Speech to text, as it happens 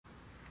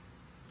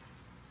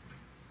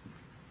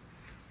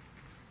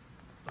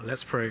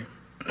Let's pray.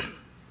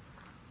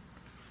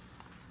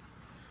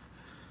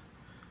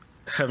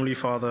 Heavenly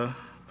Father,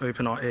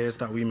 open our ears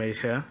that we may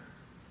hear,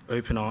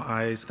 open our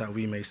eyes that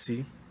we may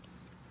see,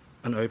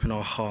 and open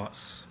our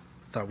hearts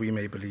that we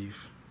may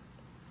believe.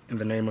 In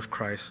the name of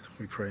Christ,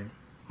 we pray.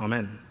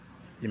 Amen.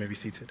 You may be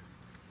seated.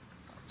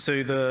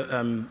 So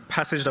the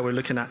passage that we're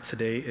looking at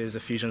today is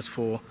Ephesians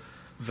 4,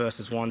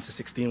 verses 1 to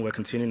 16. We're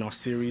continuing our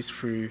series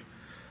through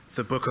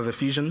the book of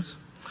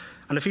Ephesians.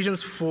 And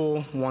Ephesians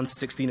 4, 1 to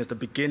 16 is the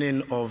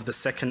beginning of the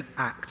second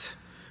act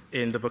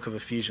in the book of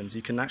Ephesians.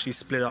 You can actually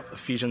split up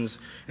Ephesians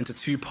into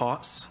two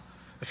parts,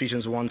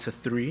 Ephesians 1 to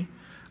 3,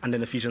 and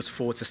then Ephesians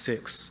 4 to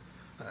 6.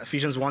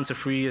 Ephesians 1 to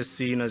 3 is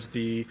seen as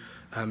the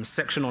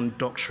section on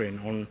doctrine,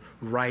 on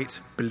right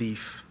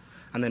belief.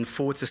 And then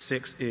 4 to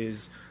 6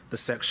 is the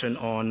section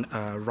on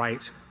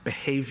right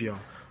behavior,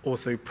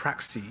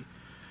 orthopraxy,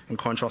 in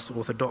contrast to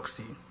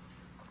orthodoxy.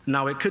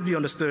 Now, it could be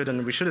understood,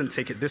 and we shouldn't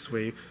take it this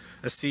way,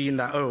 as seeing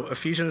that,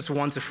 Ephesians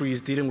 1 to 3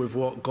 is dealing with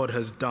what God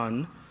has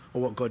done,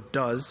 or what God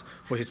does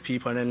for his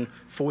people, and then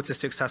 4 to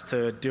 6 has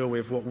to deal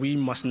with what we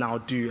must now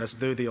do, as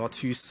though they are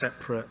two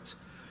separate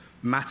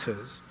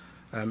matters.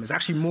 It's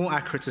actually more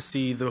accurate to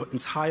see the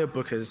entire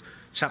book as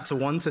chapter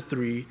 1 to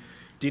 3,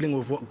 dealing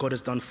with what God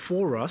has done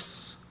for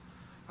us,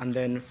 and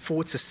then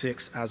 4 to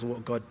 6 as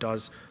what God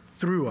does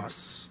through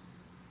us.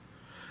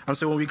 And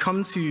so when we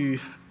come to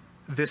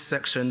this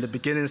section, the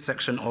beginning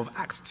section of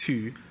Act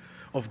 2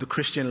 of the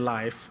Christian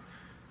life,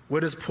 where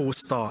does Paul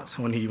start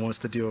when he wants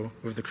to deal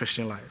with the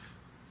Christian life?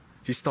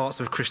 He starts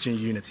with Christian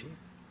unity.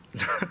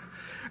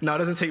 Now, it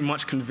doesn't take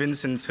much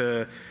convincing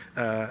to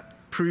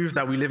prove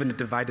that we live in a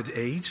divided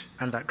age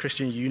and that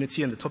Christian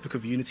unity and the topic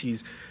of unity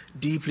is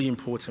deeply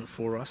important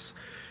for us.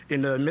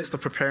 In the midst of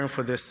preparing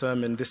for this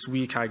sermon this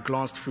week, I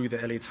glanced through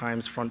the LA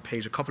Times front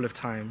page a couple of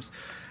times.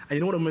 And you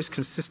know what the most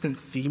consistent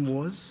theme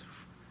was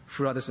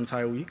throughout this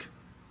entire week?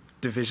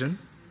 Division.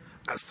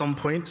 At some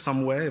point,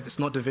 somewhere, if it's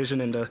not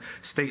division in the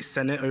state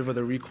senate over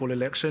the recall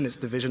election, it's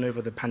division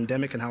over the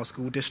pandemic and how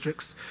school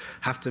districts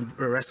have to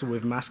wrestle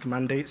with mask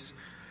mandates.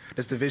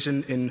 There's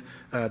division in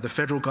the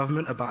federal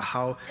government about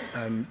how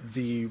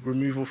the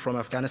removal from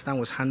Afghanistan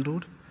was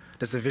handled.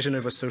 There's division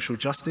over social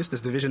justice.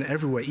 There's division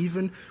everywhere,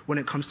 even when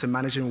it comes to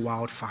managing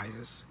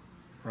wildfires,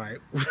 right?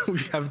 We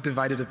have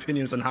divided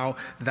opinions on how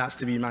that's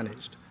to be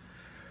managed.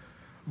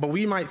 But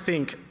we might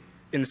think,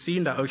 in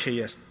seeing that, okay,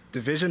 yes,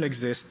 division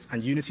exists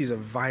and unity is a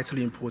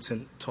vitally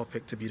important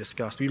topic to be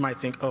discussed, we might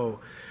think, I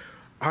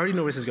already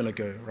know where this is going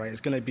to go, right?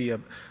 It's going to be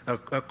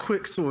a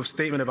quick sort of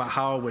statement about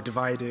how we're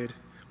divided,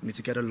 we need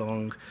to get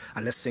along,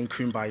 and let's sing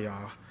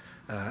Kumbaya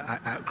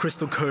at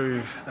Crystal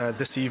Cove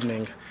this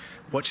evening,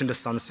 watching the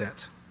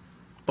sunset.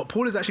 But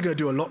Paul is actually going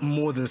to do a lot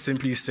more than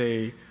simply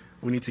say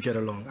we need to get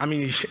along. I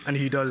mean, and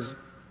he does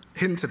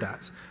hint to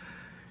that.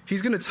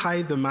 He's going to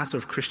tie the matter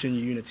of Christian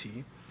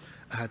unity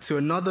to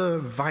another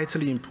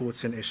vitally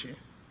important issue,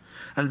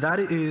 and that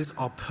is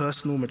our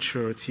personal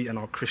maturity and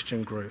our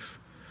Christian growth.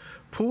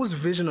 Paul's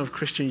vision of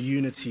Christian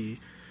unity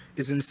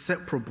is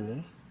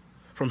inseparable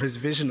from his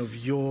vision of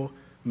your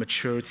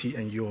maturity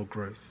and your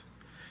growth.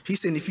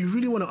 He's saying if you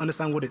really want to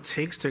understand what it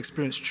takes to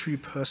experience true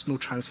personal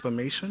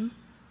transformation,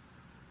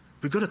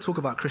 we've got to talk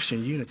about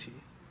Christian unity.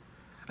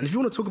 And if you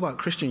want to talk about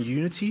Christian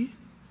unity,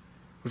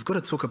 we've got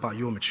to talk about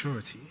your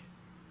maturity.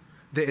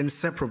 They're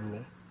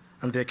inseparable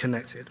and they're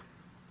connected.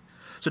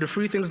 So the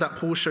three things that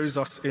Paul shows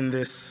us in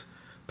this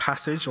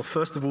passage are,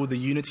 first of all, the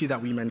unity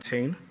that we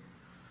maintain.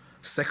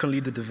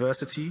 Secondly, the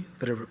diversity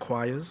that it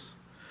requires.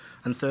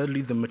 And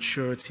thirdly, the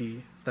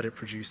maturity that it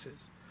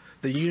produces.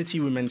 The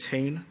unity we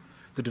maintain,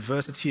 the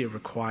diversity it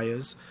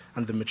requires,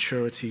 and the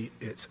maturity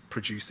it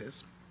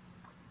produces.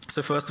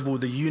 So first of all,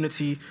 the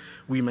unity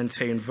we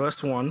maintain.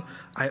 Verse 1,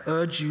 I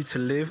urge you to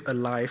live a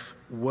life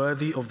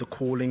worthy of the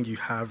calling you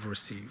have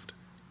received.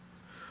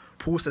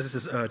 Paul says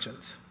this is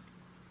urgent,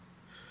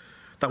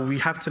 that we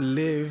have to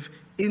live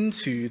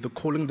into the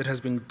calling that has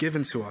been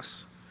given to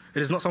us.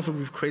 It is not something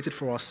we've created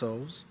for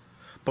ourselves,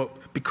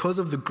 but because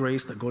of the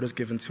grace that God has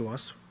given to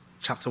us,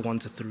 chapter 1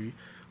 to 3,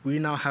 we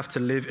now have to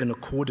live in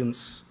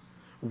accordance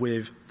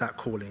with that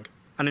calling.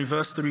 And in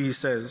verse 3 he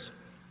says,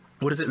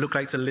 what does it look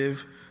like to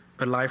live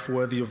a life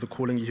worthy of the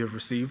calling you have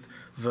received?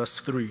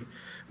 Verse 3,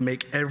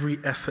 make every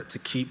effort to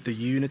keep the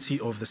unity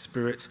of the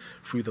Spirit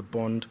through the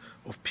bond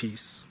of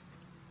peace.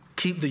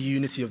 Keep the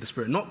unity of the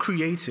Spirit, not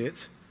create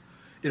it.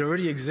 It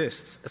already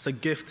exists. It's a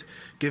gift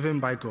given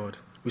by God.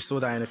 We saw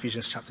that in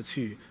Ephesians chapter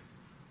 2.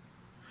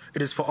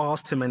 It is for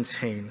us to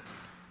maintain.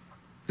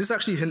 This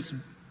actually hints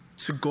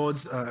to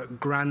God's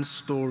grand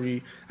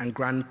story and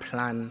grand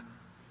plan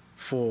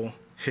for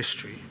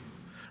history.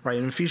 Right,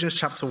 in Ephesians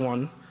chapter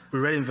 1, we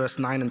read in verse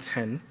 9 and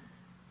 10,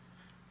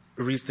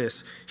 it reads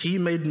this, he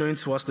made known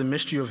to us the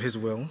mystery of his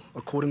will,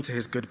 according to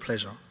his good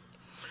pleasure,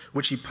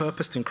 which he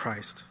purposed in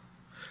Christ,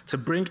 to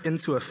bring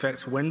into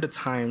effect when the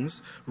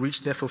times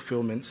reach their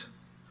fulfillment,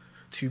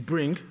 to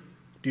bring,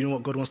 do you know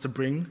what God wants to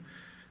bring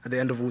at the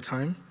end of all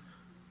time?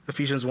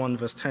 Ephesians 1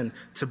 verse 10,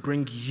 to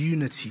bring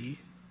unity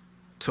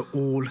to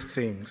all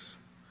things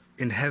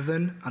in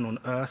heaven and on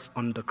earth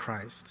under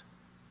Christ.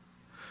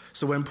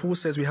 So when Paul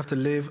says we have to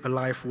live a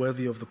life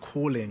worthy of the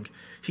calling,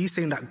 he's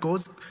saying that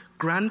God's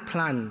grand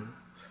plan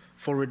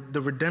for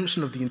the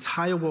redemption of the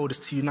entire world is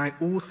to unite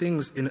all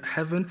things in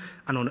heaven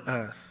and on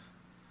earth.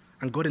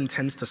 And God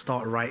intends to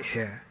start right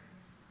here,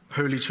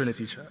 Holy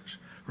Trinity Church.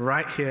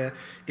 Right here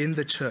in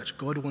the church,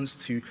 God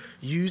wants to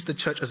use the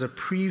church as a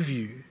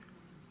preview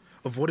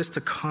of what is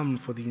to come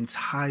for the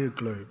entire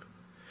globe.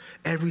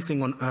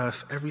 Everything on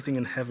earth, everything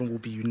in heaven will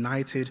be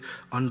united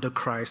under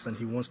Christ, and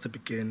he wants to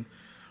begin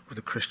with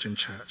the Christian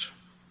church.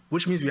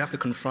 Which means we have to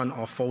confront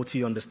our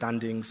faulty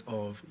understandings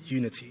of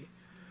unity,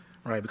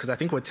 right? Because I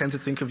think we're tempted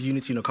to think of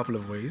unity in a couple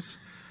of ways.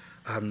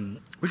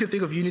 We can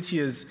think of unity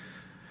as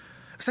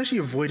essentially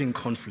avoiding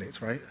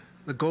conflict, right?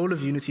 The goal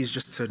of unity is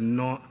just to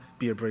not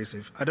be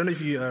abrasive. I don't know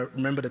if you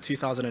remember the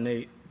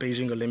 2008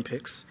 Beijing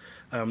Olympics,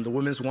 the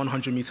women's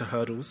 100-meter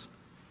hurdles.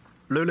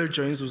 Lolo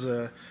Jones was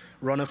a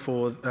runner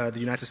for the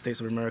United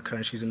States of America,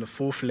 and she's in the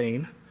 4th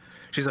lane.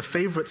 She's a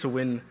favorite to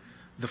win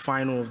the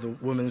final of the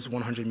women's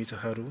 100-meter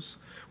hurdles.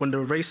 When the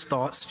race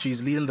starts,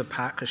 she's leading the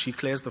pack as she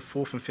clears the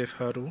 4th and 5th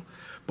hurdle.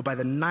 But by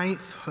the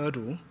 9th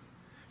hurdle,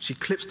 she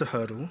clips the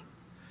hurdle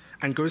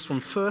and goes from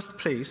 1st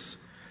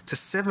place to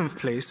 7th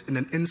place in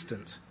an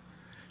instant.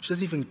 She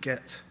doesn't even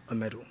get a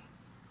medal.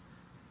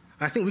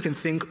 And I think we can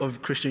think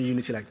of Christian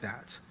unity like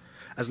that.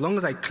 As long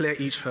as I clear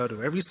each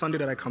hurdle, every Sunday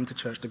that I come to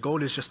church, the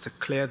goal is just to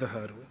clear the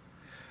hurdle.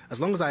 As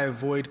long as I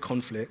avoid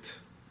conflict,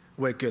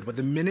 we're good. But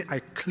the minute I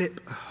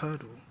clip a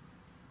hurdle,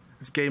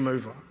 it's game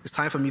over. It's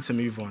time for me to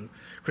move on.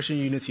 Christian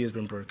unity has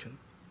been broken.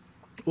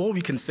 Or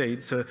we can say,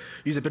 to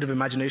use a bit of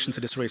imagination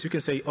to this race, we can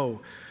say,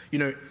 I'm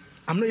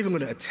not even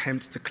going to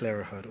attempt to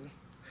clear a hurdle.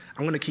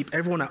 I'm going to keep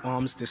everyone at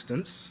arm's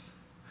distance,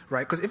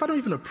 right? Because if I don't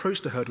even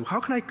approach the hurdle, how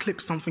can I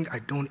clip something I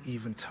don't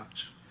even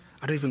touch?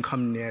 I don't even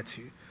come near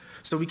to.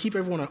 So we keep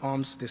everyone at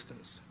arm's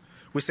distance.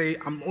 We say,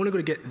 I'm only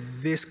going to get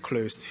this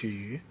close to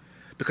you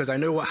because I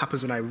know what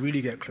happens when I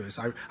really get close.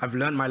 I've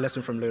learned my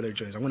lesson from Lolo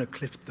Jones. I'm going to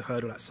clip the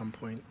hurdle at some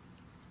point.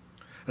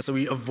 And so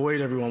we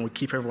avoid everyone. We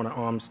keep everyone at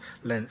arm's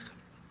length.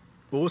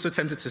 We're also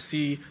tempted to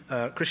see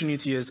Christian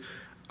unity as,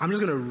 I'm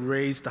just going to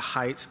raise the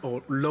height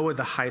or lower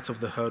the height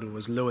of the hurdle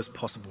as low as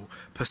possible.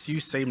 Pursue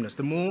sameness.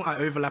 The more I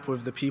overlap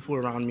with the people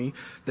around me,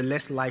 the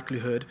less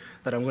likelihood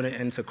that I'm going to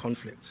enter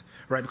conflict,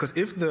 right? Because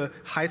if the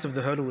height of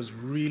the hurdle was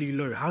really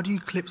low, how do you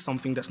clip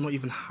something that's not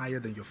even higher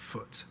than your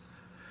foot?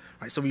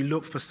 Right? So we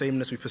look for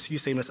sameness, we pursue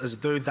sameness as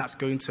though that's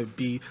going to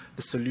be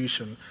the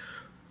solution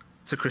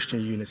to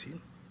Christian unity.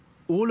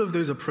 All of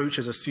those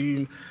approaches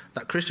assume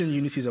that Christian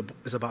unity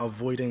is about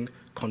avoiding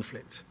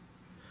conflict.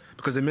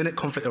 Because the minute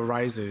conflict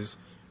arises,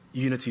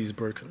 unity is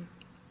broken.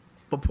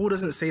 But Paul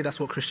doesn't say that's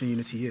what Christian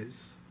unity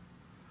is.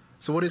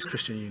 So what is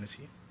Christian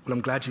unity? Well,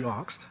 I'm glad you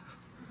asked.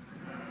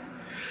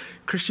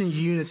 Christian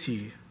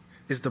unity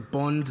is the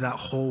bond that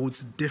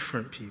holds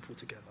different people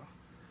together.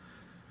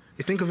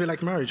 You think of it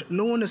like marriage.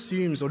 No one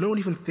assumes, or no one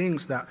even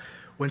thinks that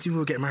when two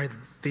people get married,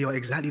 they are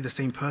exactly the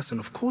same person.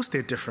 Of course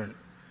they're different.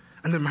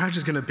 And the marriage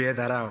is going to bear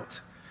that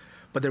out.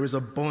 But there is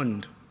a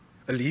bond,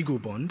 a legal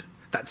bond,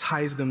 that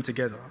ties them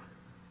together.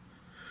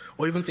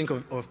 Or even think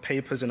of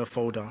papers in a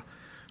folder.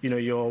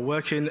 You're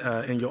working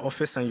in your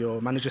office and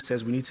your manager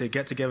says, we need to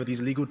get together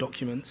these legal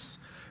documents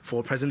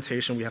for a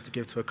presentation we have to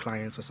give to a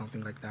client or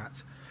something like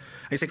that.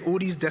 And you take all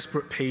these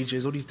disparate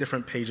pages, all these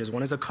different pages.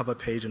 One is a cover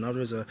page, another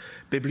is a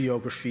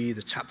bibliography,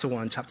 the chapter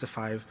 1, chapter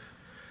 5.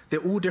 They're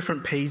all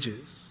different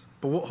pages,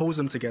 but what holds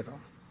them together?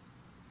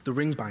 The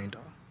ring binder,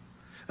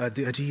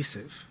 the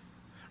adhesive,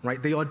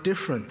 right? They are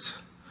different,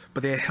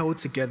 but they are held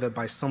together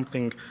by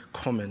something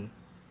common.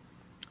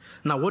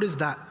 Now, what is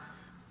that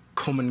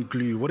common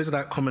glue? What is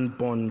that common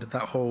bond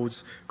that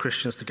holds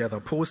Christians together?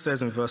 Paul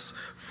says in verse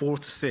 4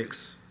 to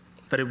 6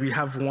 that we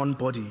have one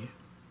body,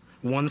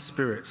 one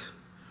spirit,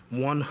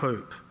 one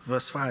hope.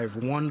 Verse 5,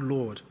 one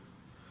Lord,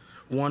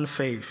 one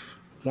faith,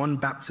 one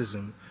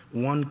baptism,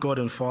 one God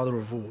and Father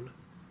of all.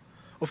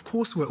 Of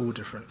course we're all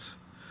different,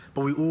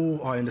 but we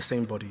all are in the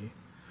same body.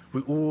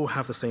 We all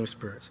have the same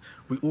spirit.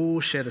 We all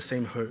share the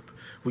same hope.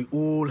 We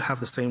all have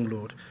the same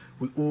Lord.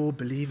 We all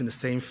believe in the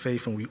same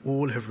faith, and we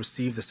all have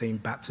received the same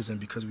baptism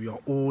because we are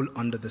all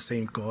under the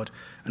same God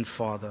and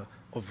Father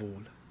of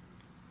all.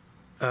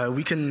 I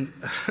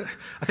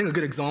think a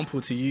good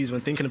example to use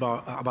when thinking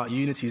about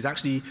unity is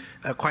actually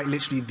quite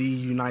literally the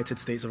United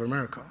States of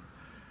America,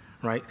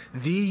 right?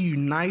 The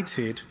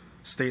United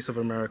States of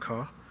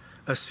America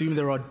assume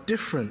there are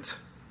different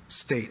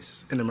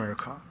states in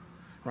America,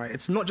 right?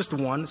 It's not just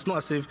one. It's not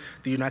as if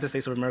the United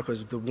States of America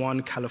is the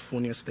one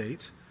California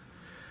state,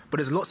 but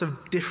there's lots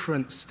of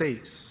different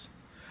states.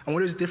 And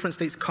when those different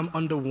states come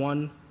under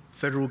one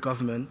federal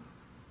government,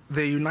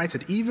 they're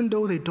united, even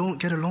though they don't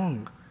get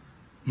along.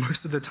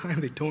 Most of the time,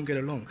 they don't get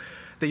along.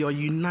 They are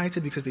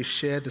united because they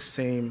share the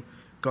same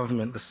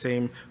government, the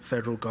same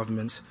federal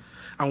government,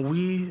 and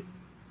we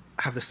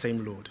have the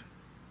same Lord.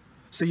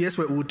 So yes,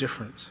 we're all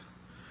different,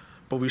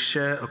 but we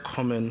share a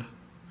common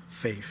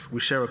faith.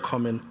 We share a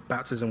common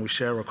baptism. We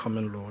share a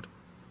common Lord.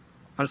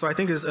 And so I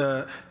think it's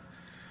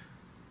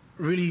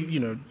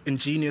really,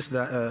 ingenious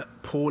that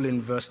Paul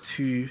in verse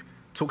 2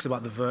 talks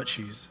about the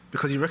virtues,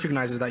 because he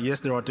recognizes that,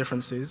 yes, there are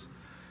differences,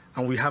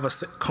 and we have a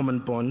common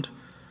bond,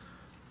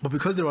 but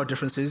because there are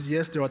differences,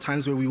 yes, there are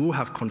times where we will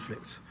have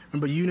conflict.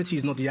 Remember, unity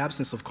is not the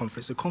absence of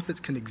conflict, so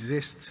conflict can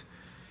exist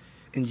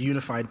in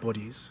unified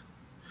bodies.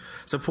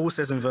 So Paul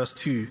says in verse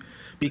 2,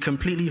 be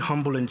completely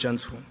humble and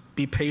gentle,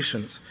 be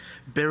patient,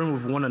 bearing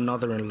with one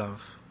another in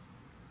love,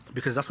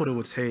 because that's what it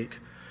will take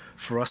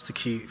for us to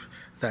keep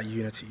that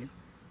unity.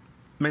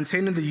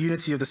 Maintaining the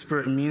unity of the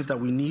Spirit means that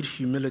we need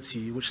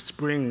humility, which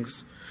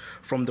springs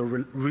from the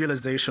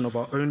realization of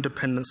our own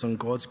dependence on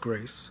God's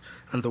grace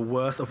and the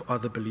worth of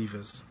other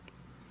believers.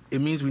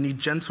 It means we need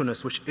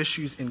gentleness, which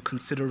issues in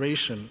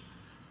consideration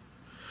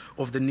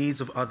of the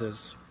needs of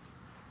others.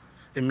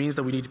 It means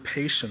that we need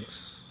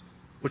patience,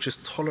 which is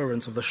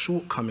tolerance of the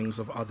shortcomings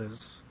of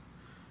others.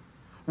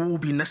 What will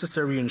be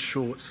necessary, in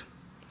short,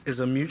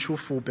 is a mutual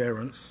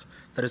forbearance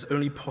that is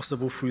only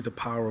possible through the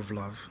power of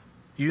love.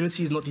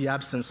 Unity is not the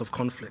absence of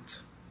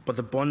conflict, but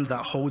the bond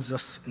that holds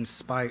us in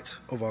spite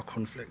of our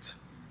conflict.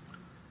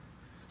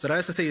 So that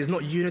is to say, it's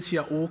not unity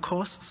at all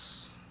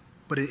costs,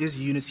 but it is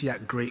unity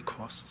at great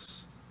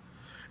costs.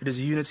 It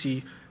is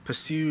unity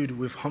pursued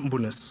with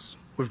humbleness,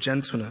 with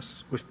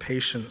gentleness, with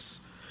patience,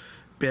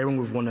 bearing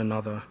with one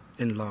another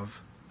in love,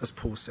 as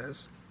Paul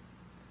says.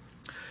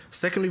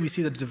 Secondly, we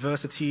see the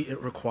diversity it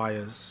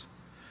requires.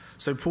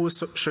 So Paul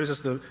shows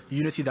us the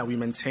unity that we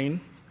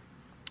maintain,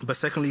 but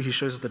secondly, he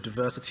shows us the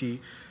diversity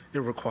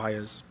it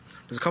requires.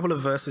 There's a couple of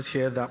verses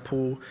here that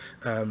Paul,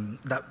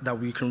 that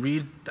we can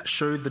read that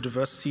show the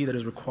diversity that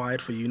is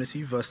required for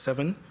unity. Verse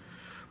 7,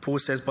 Paul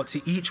says, but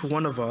to each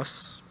one of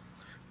us,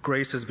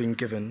 grace has been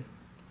given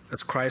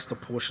as Christ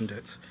apportioned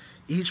it.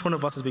 Each one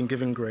of us has been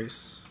given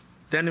grace.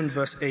 Then in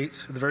verse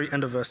 8, at the very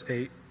end of verse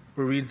 8,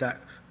 we read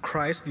that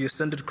Christ, the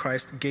ascended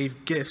Christ,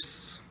 gave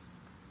gifts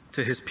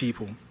to his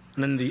people.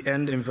 And then the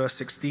end in verse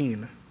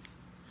 16,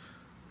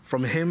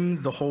 from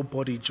him the whole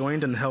body,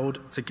 joined and held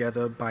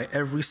together by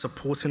every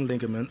supporting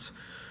ligament,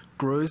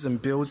 grows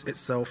and builds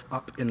itself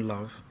up in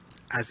love,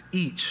 as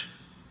each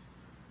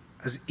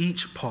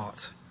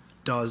part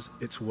does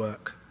its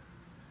work.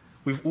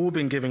 We've all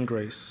been given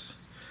grace,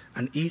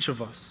 and each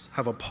of us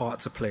have a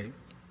part to play.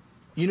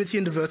 Unity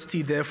and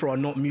diversity, therefore, are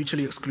not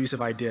mutually exclusive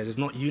ideas. It's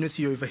not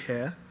unity over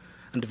here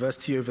and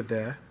diversity over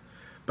there,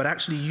 but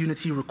actually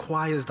unity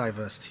requires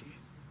diversity.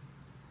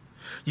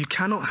 You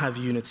cannot have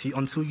unity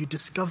until you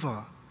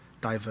discover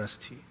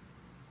diversity.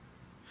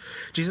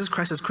 Jesus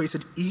Christ has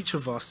created each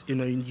of us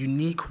in a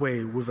unique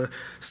way with a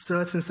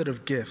certain set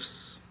of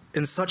gifts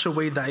in such a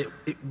way that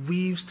it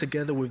weaves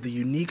together with the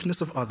uniqueness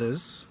of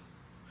others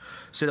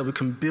so that we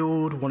can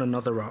build one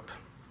another up.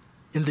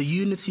 In the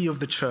unity of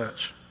the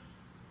church,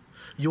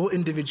 your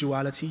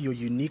individuality, your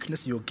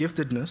uniqueness, your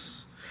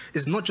giftedness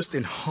is not just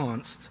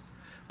enhanced,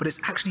 but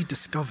it's actually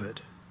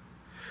discovered.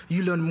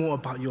 You learn more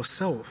about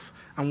yourself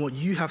and what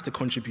you have to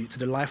contribute to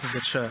the life of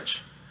the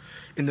church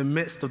in the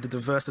midst of the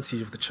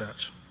diversity of the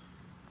church.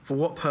 For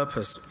what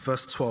purpose?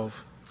 Verse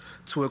 12,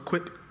 to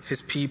equip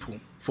his people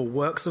for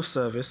works of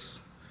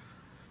service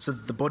so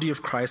that the body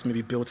of Christ may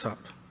be built up.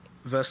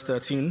 Verse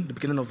 13, the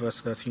beginning of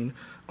verse 13,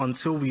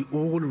 until we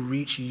all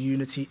reach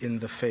unity in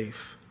the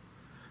faith.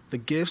 The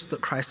gifts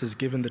that Christ has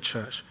given the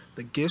church,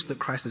 the gifts that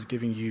Christ has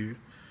given you,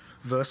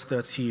 verse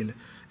 13,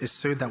 is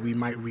so that we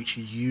might reach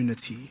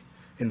unity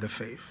in the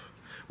faith,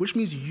 which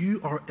means you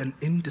are an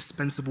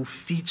indispensable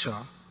feature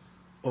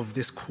of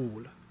this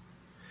call,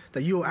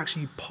 that you are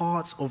actually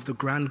part of the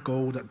grand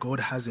goal that God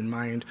has in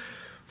mind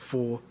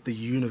for the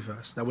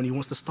universe, that when he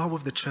wants to start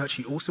with the church,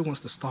 he also wants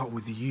to start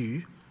with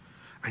you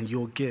and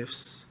your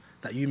gifts,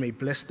 that you may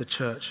bless the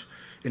church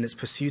in its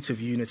pursuit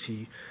of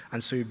unity,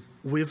 and so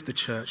with the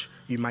church,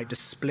 you might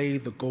display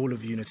the goal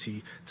of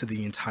unity to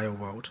the entire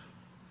world.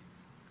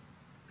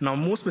 Now,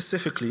 more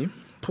specifically,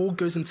 Paul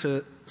goes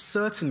into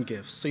certain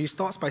gifts. So he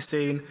starts by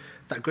saying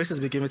that grace has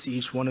been given to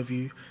each one of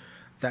you,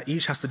 that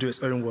each has to do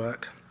its own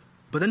work.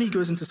 But then he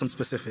goes into some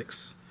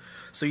specifics.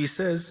 So he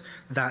says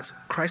that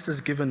Christ has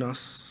given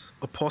us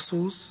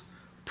apostles,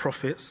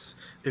 prophets,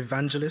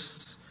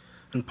 evangelists,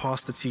 and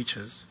pastor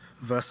teachers.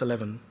 Verse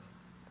 11.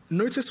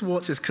 Notice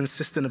what is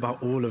consistent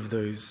about all of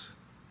those.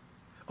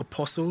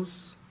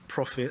 Apostles,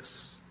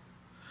 prophets,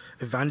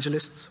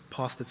 evangelists,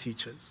 pastor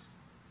teachers.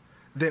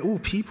 They're all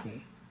people.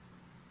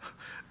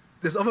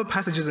 There's other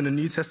passages in the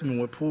New Testament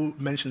where Paul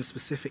mentions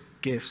specific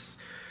gifts.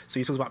 So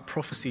he talks about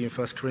prophecy in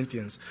 1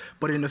 Corinthians.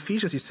 But in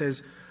Ephesians, he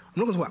says,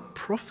 I'm not going to talk about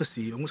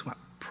prophecy, I'm going to talk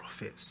about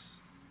prophets.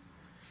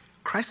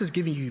 Christ has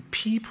given you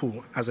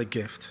people as a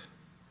gift.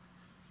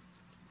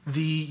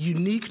 The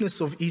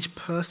uniqueness of each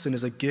person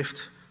is a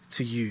gift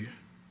to you.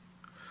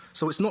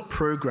 So it's not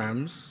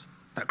programs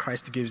that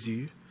Christ gives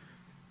you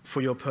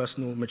for your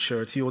personal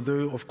maturity,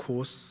 although, of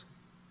course,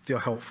 they are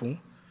helpful.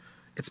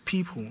 It's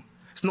people.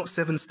 It's not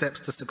 7 steps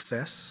to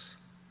success.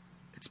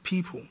 It's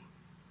people.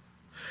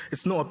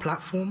 It's not a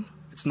platform.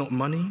 It's not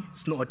money.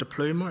 It's not a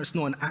diploma. It's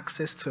not an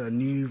access to a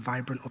new,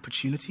 vibrant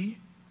opportunity.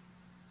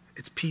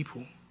 It's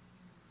people.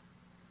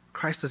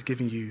 Christ has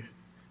given you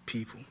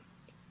people.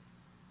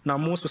 Now,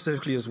 more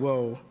specifically as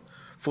well,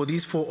 For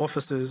these four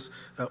offices,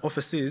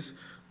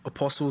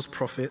 apostles,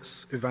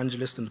 prophets,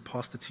 evangelists, and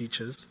pastor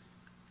teachers,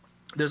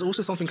 there's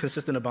also something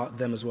consistent about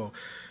them as well.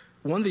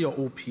 One, they are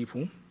all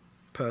people,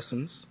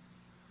 persons,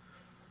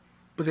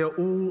 but they are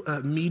all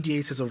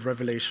mediators of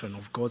revelation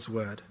of God's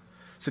word.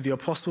 So the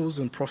apostles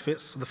and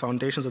prophets, the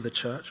foundations of the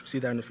church, we see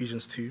that in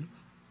Ephesians 2.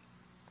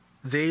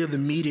 They are the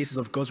mediators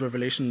of God's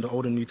revelation in the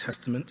Old and New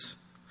Testament.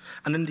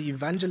 And then the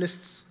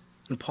evangelists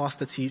and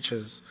pastor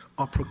teachers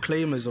are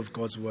proclaimers of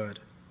God's word.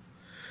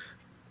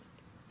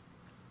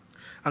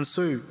 And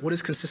so what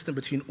is consistent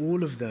between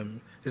all of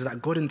them is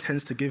that God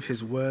intends to give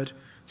his word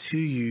to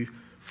you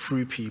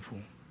through people,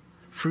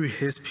 through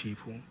his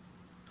people.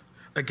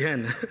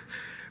 Again,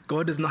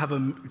 God does not have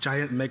a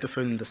giant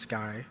megaphone in the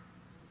sky.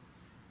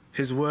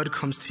 His word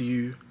comes to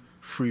you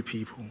through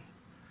people.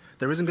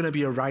 There isn't going to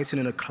be a writing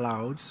in the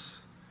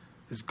clouds.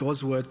 It's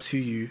God's word to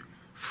you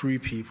through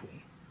people.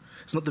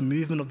 It's not the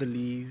movement of the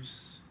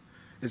leaves.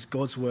 It's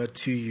God's word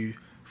to you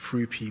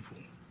through people.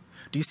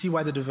 Do you see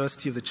why the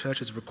diversity of the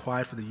church is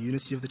required for the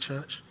unity of the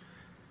church?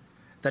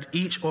 That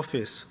each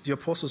office, the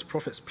apostles,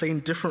 prophets, playing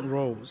different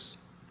roles,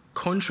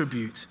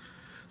 contribute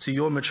to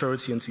your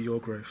maturity and to your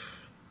growth.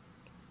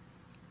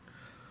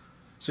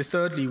 So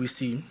thirdly, we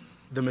see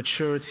the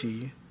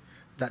maturity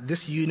that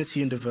this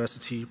unity and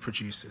diversity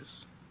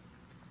produces.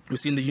 We've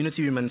seen the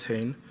unity we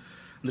maintain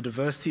and the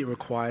diversity it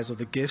requires of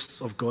the gifts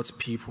of God's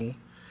people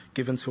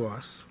given to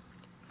us.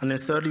 And then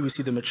thirdly, we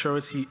see the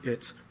maturity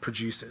it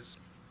produces.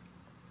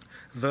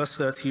 Verse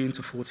 13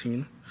 to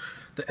 14,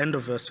 the end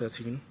of verse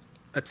 13,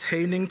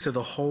 attaining to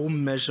the whole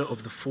measure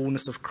of the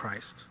fullness of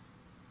Christ,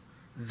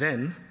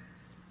 then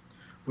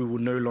we will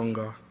no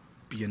longer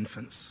be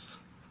infants.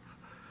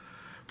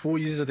 Paul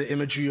uses the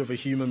imagery of a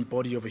human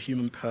body, of a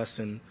human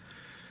person,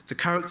 to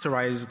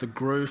characterize the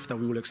growth that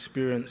we will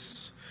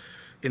experience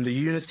in the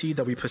unity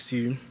that we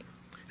pursue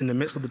in the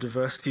midst of the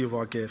diversity of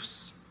our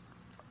gifts.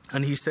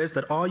 And he says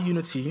that our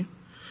unity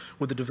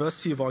with the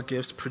diversity of our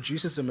gifts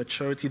produces a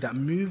maturity that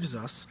moves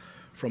us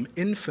from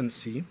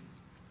infancy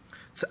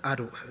to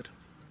adulthood.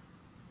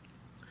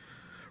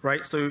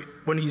 Right? So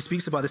when he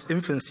speaks about this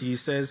infancy, he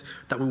says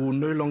that we will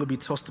no longer be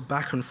tossed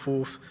back and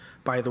forth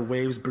by the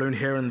waves, blown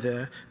here and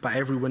there, by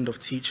every wind of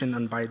teaching,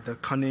 and by the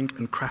cunning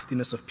and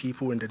craftiness of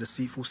people and their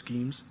deceitful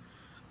schemes.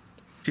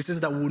 He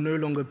says that we will no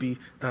longer be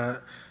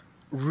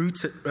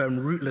rootless.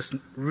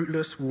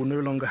 We will no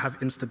longer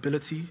have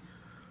instability.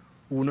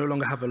 We will no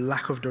longer have a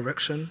lack of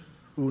direction.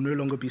 We will no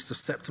longer be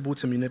susceptible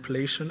to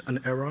manipulation and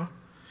error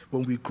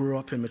when we grow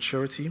up in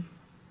maturity.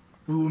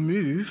 We will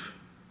move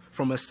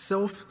from a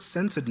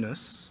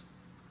self-centeredness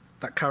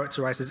that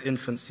characterizes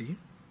infancy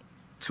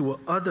to an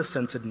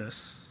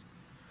other-centeredness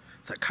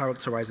that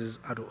characterizes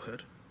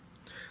adulthood.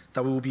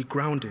 That we will be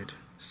grounded,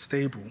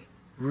 stable,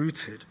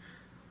 rooted,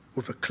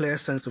 with a clear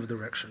sense of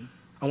direction.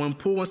 And when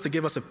Paul wants to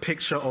give us a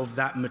picture of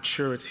that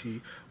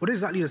maturity, what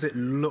exactly does it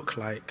look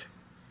like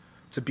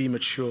to be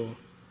mature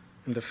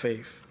in the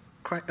faith?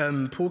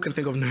 Paul can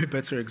think of no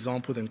better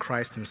example than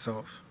Christ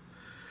himself.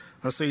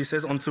 And so he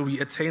says, until we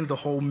attain the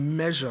whole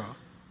measure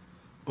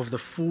of the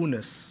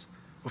fullness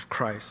of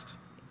Christ.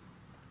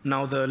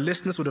 Now, the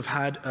listeners would have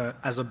had,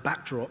 as a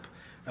backdrop,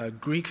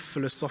 Greek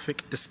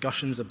philosophic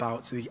discussions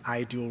about the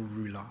ideal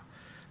ruler.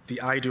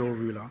 The ideal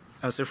ruler.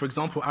 So, for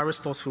example,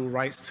 Aristotle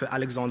writes to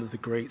Alexander the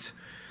Great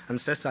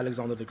and says to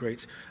Alexander the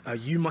Great,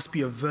 you must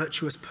be a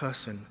virtuous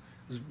person.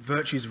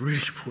 Virtue is really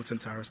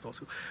important to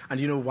Aristotle. And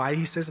you know why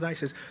he says that? He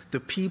says,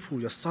 the people,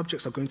 your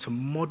subjects, are going to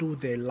model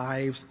their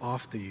lives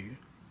after you.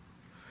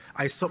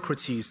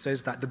 Isocrates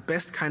says that the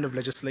best kind of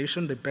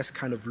legislation, the best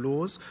kind of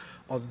laws,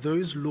 are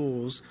those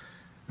laws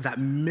that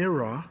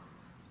mirror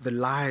the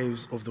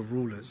lives of the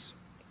rulers.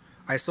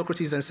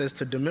 Isocrates then says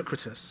to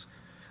Democritus,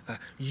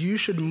 you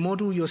should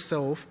model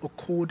yourself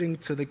according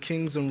to the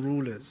kings and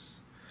rulers,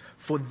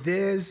 for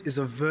theirs is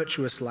a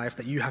virtuous life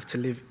that you have to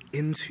live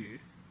into.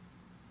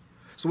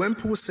 So when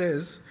Paul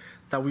says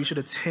that we should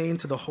attain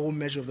to the whole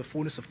measure of the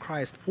fullness of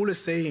Christ, Paul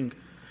is saying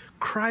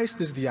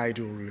Christ is the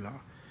ideal ruler.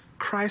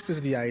 Christ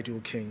is the ideal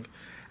king.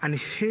 And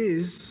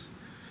his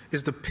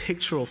is the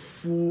picture of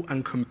full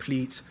and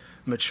complete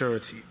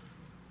maturity.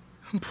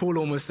 And Paul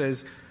almost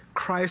says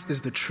Christ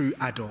is the true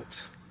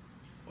adult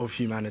of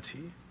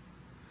humanity.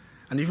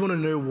 And if you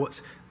want to know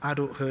what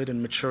adulthood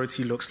and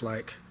maturity looks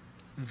like,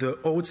 the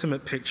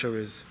ultimate picture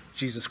is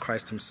Jesus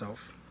Christ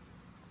himself.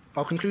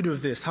 I'll conclude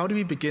with this. How do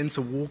we begin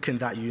to walk in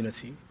that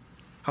unity?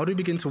 How do we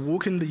begin to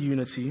walk in the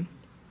unity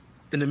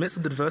in the midst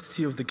of the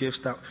diversity of the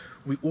gifts that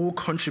we all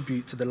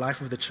contribute to the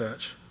life of the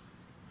church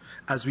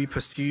as we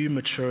pursue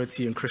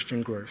maturity and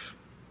Christian growth?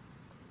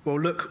 Well,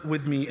 look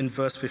with me in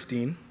verse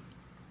 15.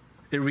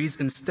 It reads,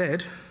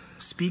 instead,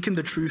 speaking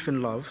the truth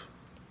in love,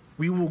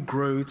 we will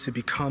grow to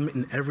become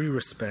in every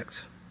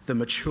respect the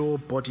mature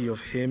body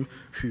of him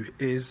who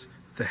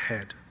is the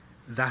head,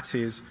 that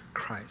is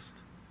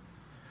Christ.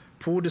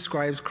 Paul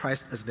describes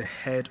Christ as the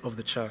head of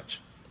the church.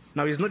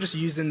 Now, he's not just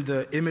using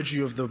the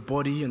imagery of the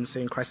body and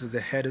saying Christ is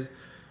the head,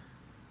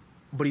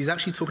 but he's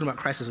actually talking about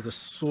Christ as the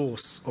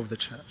source of the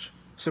church.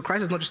 So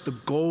Christ is not just the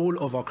goal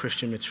of our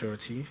Christian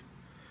maturity,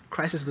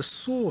 Christ is the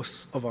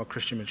source of our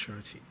Christian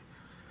maturity.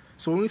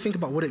 So when we think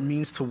about what it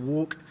means to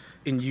walk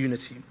in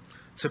unity,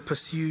 to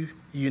pursue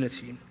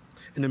unity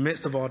in the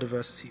midst of our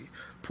diversity,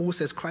 Paul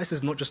says Christ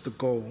is not just the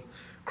goal,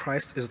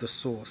 Christ is the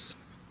source.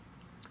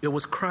 It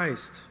was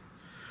Christ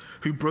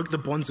who broke the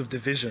bonds of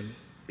division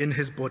in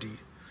his body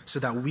so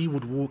that we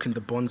would walk in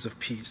the bonds of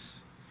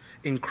peace.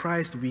 In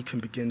Christ, we can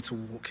begin to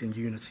walk in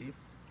unity.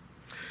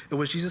 It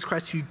was Jesus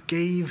Christ who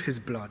gave his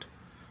blood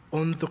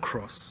on the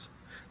cross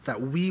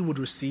that we would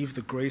receive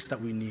the grace that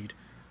we need.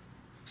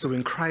 So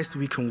in Christ,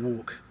 we can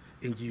walk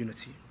in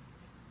unity.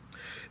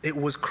 It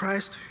was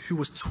Christ who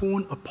was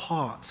torn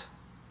apart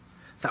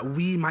that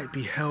we might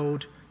be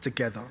held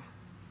together.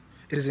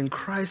 It is in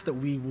Christ that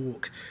we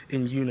walk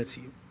in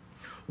unity.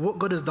 What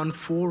God has done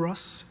for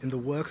us in the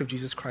work of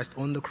Jesus Christ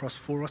on the cross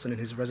for us and in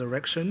his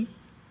resurrection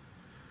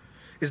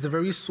is the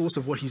very source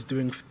of what he's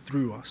doing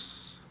through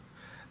us,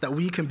 that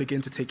we can begin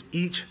to take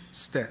each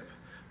step,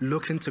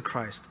 look into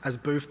Christ as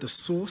both the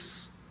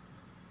source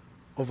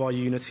of our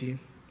unity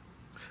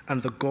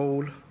and the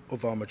goal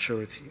of our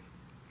maturity.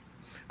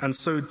 And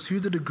so to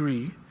the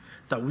degree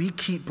that we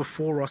keep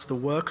before us the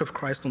work of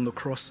Christ on the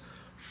cross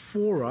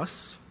for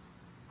us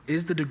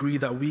is the degree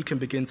that we can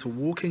begin to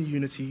walk in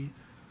unity,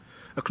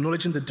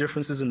 acknowledging the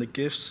differences in the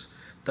gifts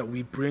that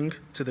we bring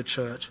to the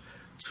church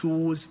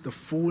towards the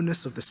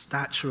fullness of the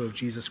stature of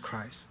Jesus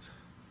Christ.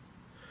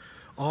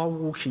 Our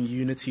walk in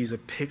unity is a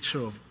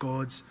picture of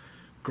God's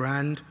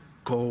grand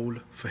goal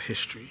for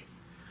history,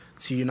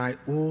 to unite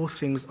all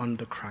things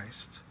under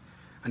Christ.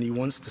 And he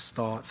wants to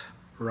start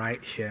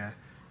right here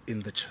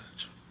in the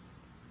church.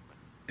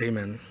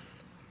 Amen.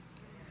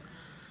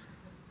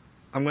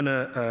 I'm going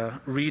to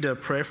read a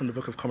prayer from the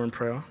Book of Common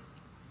Prayer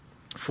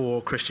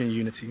for Christian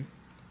unity.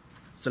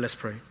 So let's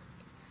pray.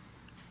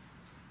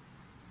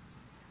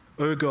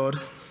 O God,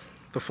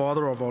 the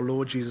Father of our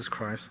Lord Jesus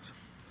Christ,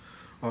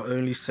 our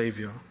only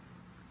Savior,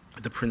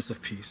 the Prince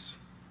of Peace,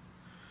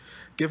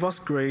 give us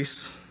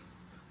grace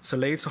to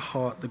lay to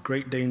heart the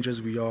great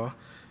dangers we are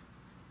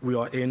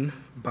in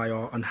by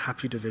our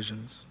unhappy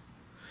divisions.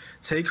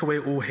 Take away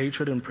all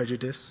hatred and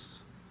prejudice,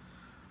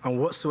 and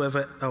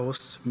whatsoever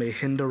else may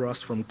hinder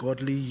us from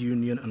godly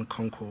union and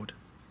concord,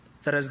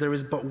 that as there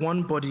is but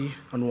one body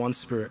and one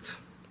Spirit,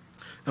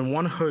 and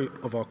one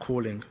hope of our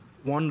calling,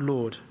 one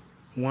Lord,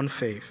 one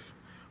faith,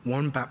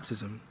 one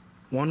baptism,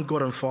 one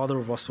God and Father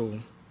of us all,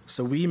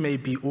 so we may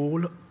be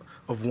all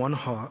of one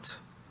heart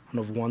and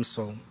of one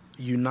soul,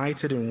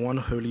 united in one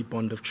holy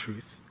bond of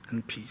truth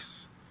and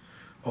peace,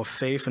 of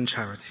faith and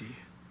charity,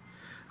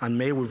 and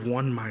may with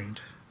one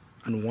mind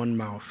and one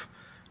mouth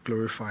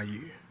glorify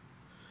you.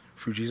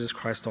 Through Jesus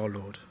Christ our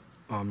Lord.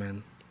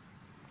 Amen.